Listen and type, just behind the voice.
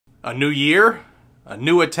A new year, a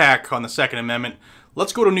new attack on the Second Amendment.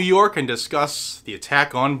 Let's go to New York and discuss the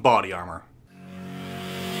attack on body armor.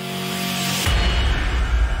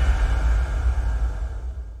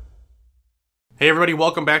 Hey everybody,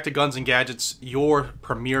 welcome back to Guns and Gadgets, your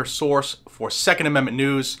premier source for Second Amendment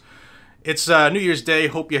news. It's New Year's Day.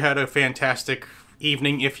 Hope you had a fantastic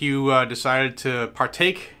evening. If you decided to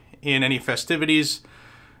partake in any festivities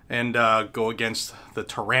and go against the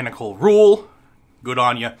tyrannical rule, good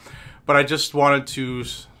on you. But I just wanted to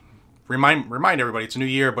remind everybody it's a new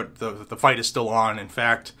year, but the fight is still on. In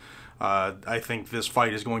fact, I think this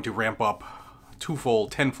fight is going to ramp up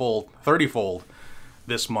twofold, tenfold, 30-fold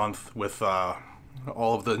this month with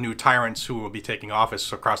all of the new tyrants who will be taking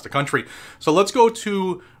office across the country. So let's go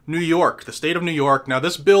to New York, the state of New York. Now,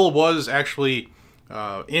 this bill was actually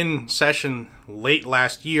in session late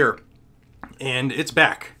last year, and it's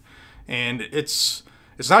back. And it's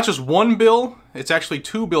not just one bill, it's actually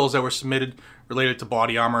two bills that were submitted related to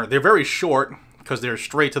body armor. They're very short because they're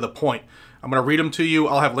straight to the point. I'm going to read them to you.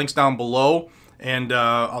 I'll have links down below, and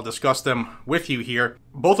I'll discuss them with you here.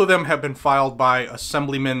 Both of them have been filed by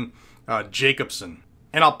Assemblyman Jacobson.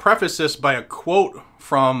 And I'll preface this by a quote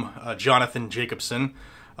from Jonathan Jacobson.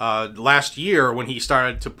 Last year, when he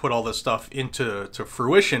started to put all this stuff into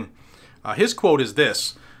fruition, his quote is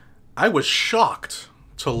this: "I was shocked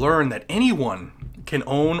to learn that anyone can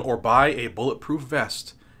own or buy a bulletproof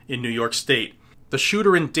vest in New York State. The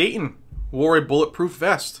shooter in Dayton wore a bulletproof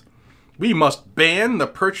vest. We must ban the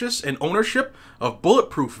purchase and ownership of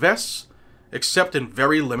bulletproof vests, except in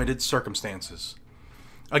very limited circumstances."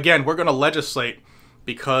 Again, we're going to legislate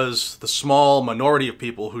because the small minority of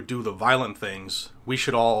people who do the violent things, we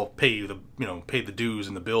should all pay the dues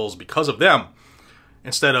and the bills because of them,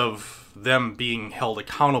 instead of them being held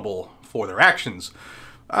accountable for their actions.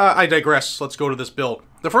 I digress. Let's go to this bill.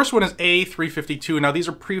 The first one is A352. Now, these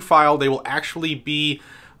are pre-filed. They will actually be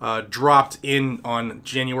dropped in on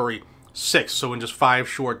January 6th, so in just 5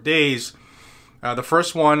 short days. The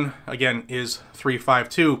first one, again, is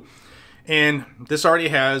 352. And this already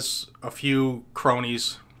has a few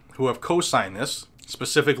cronies who have co-signed this,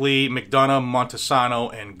 specifically McDonough, Montesano,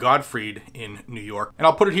 and Gottfried in New York. And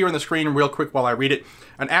I'll put it here on the screen real quick while I read it.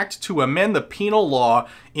 An act to amend the penal law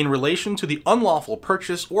in relation to the unlawful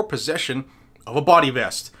purchase or possession of a body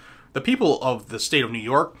vest. The people of the state of New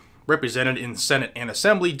York, represented in Senate and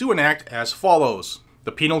Assembly, do enact as follows.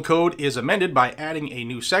 The Penal Code is amended by adding a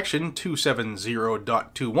new section,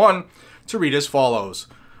 270.21, to read as follows.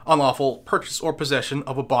 Unlawful purchase or possession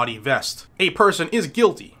of a body vest. A person is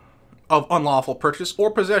guilty of unlawful purchase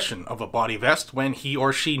or possession of a body vest when he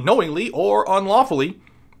or she knowingly or unlawfully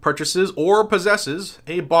purchases or possesses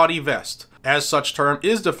a body vest, as such term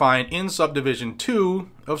is defined in subdivision 2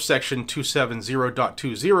 of section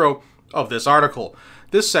 270.20 of this article.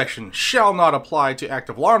 This section shall not apply to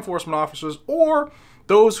active law enforcement officers or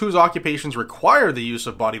those whose occupations require the use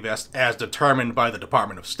of body vests as determined by the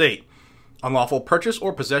Department of State. Unlawful purchase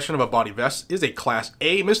or possession of a body vest is a Class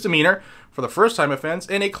A misdemeanor for the first-time offense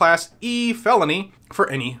and a Class E felony for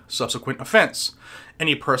any subsequent offense.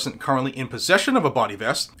 Any person currently in possession of a body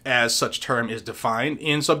vest, as such term is defined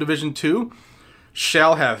in subdivision 2,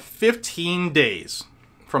 shall have 15 days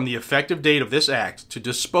from the effective date of this act to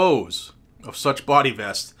dispose of such body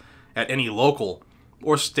vest at any local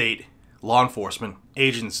or state law enforcement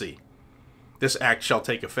agency. This act shall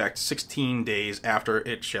take effect 16 days after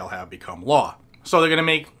it shall have become law. So they're going to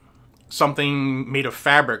make something made of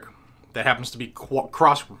fabric that happens to be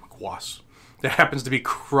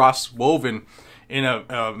cross-woven in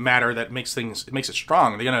a matter that makes it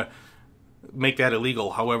strong. They're going to make that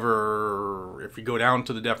illegal. However, if you go down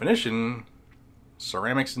to the definition,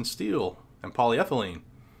 ceramics and steel and polyethylene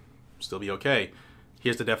still be okay.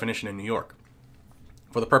 Here's the definition in New York.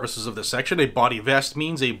 For the purposes of this section, a body vest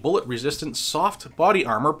means a bullet-resistant soft body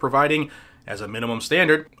armor providing, as a minimum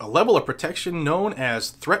standard, a level of protection known as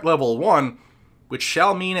Threat Level 1, which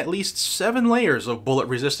shall mean at least 7 layers of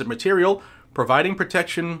bullet-resistant material, providing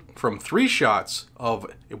protection from 3 shots of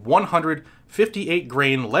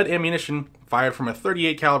 158-grain lead ammunition fired from a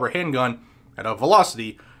 .38 caliber handgun at a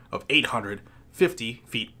velocity of 850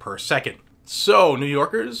 feet per second. So, New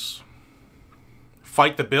Yorkers,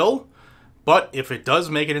 fight the bill. But if it does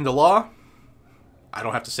make it into law, I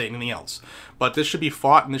don't have to say anything else. But this should be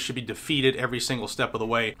fought and this should be defeated every single step of the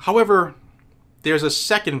way. However, there's a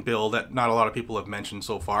second bill that not a lot of people have mentioned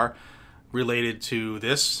so far related to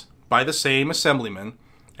this by the same assemblyman,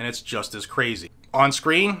 and it's just as crazy. On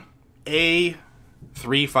screen,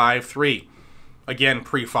 A353. Again,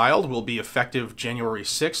 pre-filed, will be effective January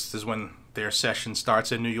 6th is when their session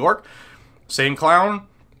starts in New York. Same clown,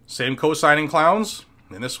 same co-signing clowns.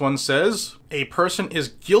 And this one says, a person is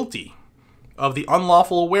guilty of the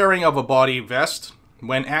unlawful wearing of a body vest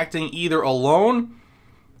when acting either alone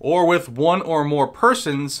or with one or more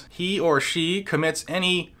persons. He or she commits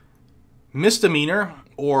any misdemeanor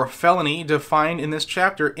or felony defined in this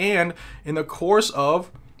chapter, and in the course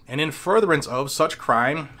of and in furtherance of such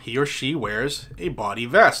crime, he or she wears a body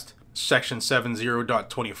vest. Section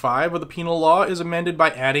 70.25 of the penal law is amended by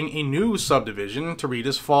adding a new subdivision to read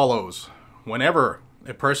as follows. Whenever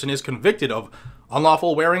a person is convicted of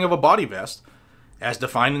unlawful wearing of a body vest, as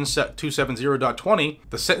defined in 270.20,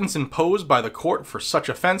 the sentence imposed by the court for such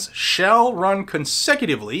offense shall run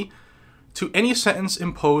consecutively to any sentence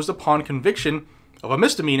imposed upon conviction of a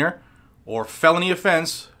misdemeanor or felony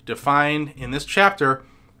offense defined in this chapter,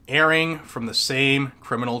 erring from the same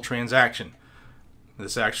criminal transaction.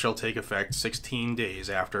 This act shall take effect 16 days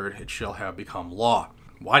after it shall have become law.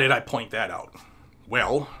 Why did I point that out?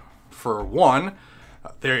 Well, for one,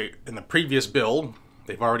 in the previous bill,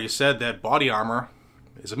 they've already said that body armor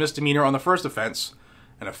is a misdemeanor on the first offense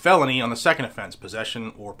and a felony on the second offense,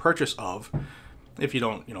 possession or purchase of, if you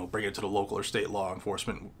don't, bring it to the local or state law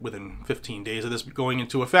enforcement within 15 days of this going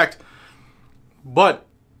into effect. But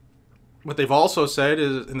what they've also said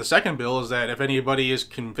is in the second bill is that if anybody is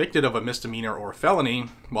convicted of a misdemeanor or felony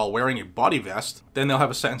while wearing a body vest, then they'll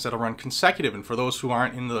have a sentence that'll run consecutive. And for those who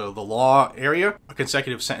aren't in the law area, a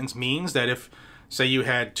consecutive sentence means that if, say, you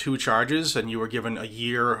had 2 charges and you were given a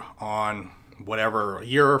year on whatever, a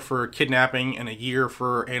year for kidnapping and a year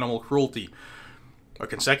for animal cruelty, a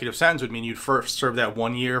consecutive sentence would mean you'd first serve that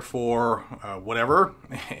 1 year for whatever,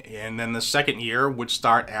 and then the second year would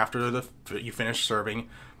start after you finish serving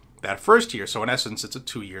that first year. So in essence, it's a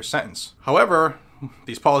 2-year sentence. However,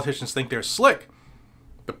 these politicians think they're slick.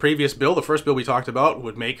 The previous bill, the first bill we talked about,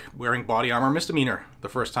 would make wearing body armor misdemeanor the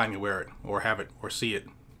first time you wear it, or have it, or see it,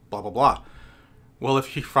 blah, blah, blah. Well,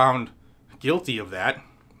 if you found guilty of that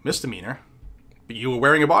misdemeanor, but you were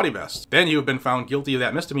wearing a body vest, then you have been found guilty of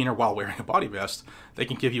that misdemeanor while wearing a body vest, they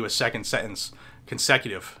can give you a second sentence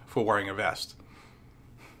consecutive for wearing a vest.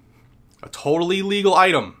 A totally legal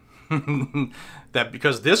item. That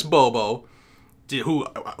because this Bobo,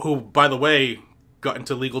 who by the way got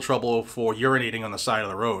into legal trouble for urinating on the side of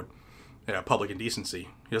the road, public indecency.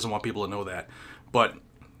 He doesn't want people to know that. But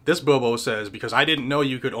this Bobo says, because I didn't know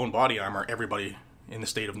you could own body armor, everybody in the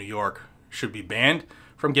state of New York should be banned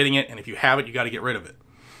from getting it, and if you have it, you got to get rid of it.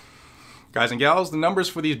 Guys and gals, the numbers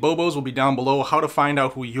for these Bobos will be down below. How to find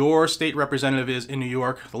out who your state representative is in New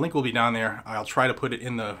York, the link will be down there. I'll try to put it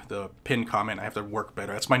in the pinned comment. I have to work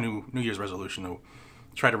better. That's my New Year's resolution, to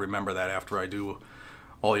try to remember that after I do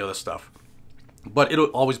all the other stuff. But it'll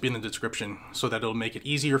always be in the description so that it'll make it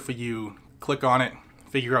easier for you. Click on it,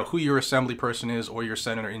 figure out who your assembly person is or your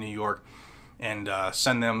senator in New York, and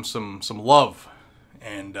send them some love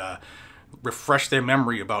and refresh their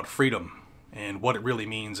memory about freedom and what it really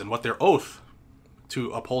means, and what their oath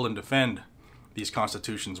to uphold and defend these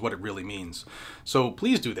constitutions, what it really means. So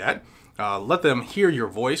please do that. Let them hear your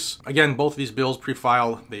voice. Again, both of these bills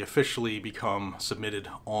pre-file, they officially become submitted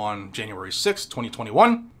on January 6th,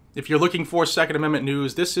 2021. If you're looking for Second Amendment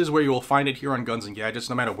news, this is where you will find it here on Guns and Gadgets,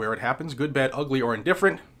 no matter where it happens, good, bad, ugly, or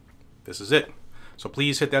indifferent. This is it. So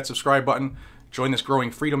please hit that subscribe button, join this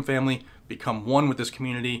growing freedom family, become one with this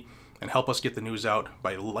community, and help us get the news out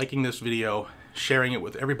by liking this video, sharing it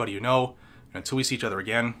with everybody you know. And until we see each other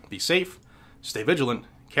again, be safe, stay vigilant,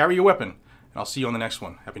 carry your weapon, and I'll see you on the next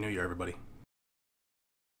one. Happy New Year, everybody.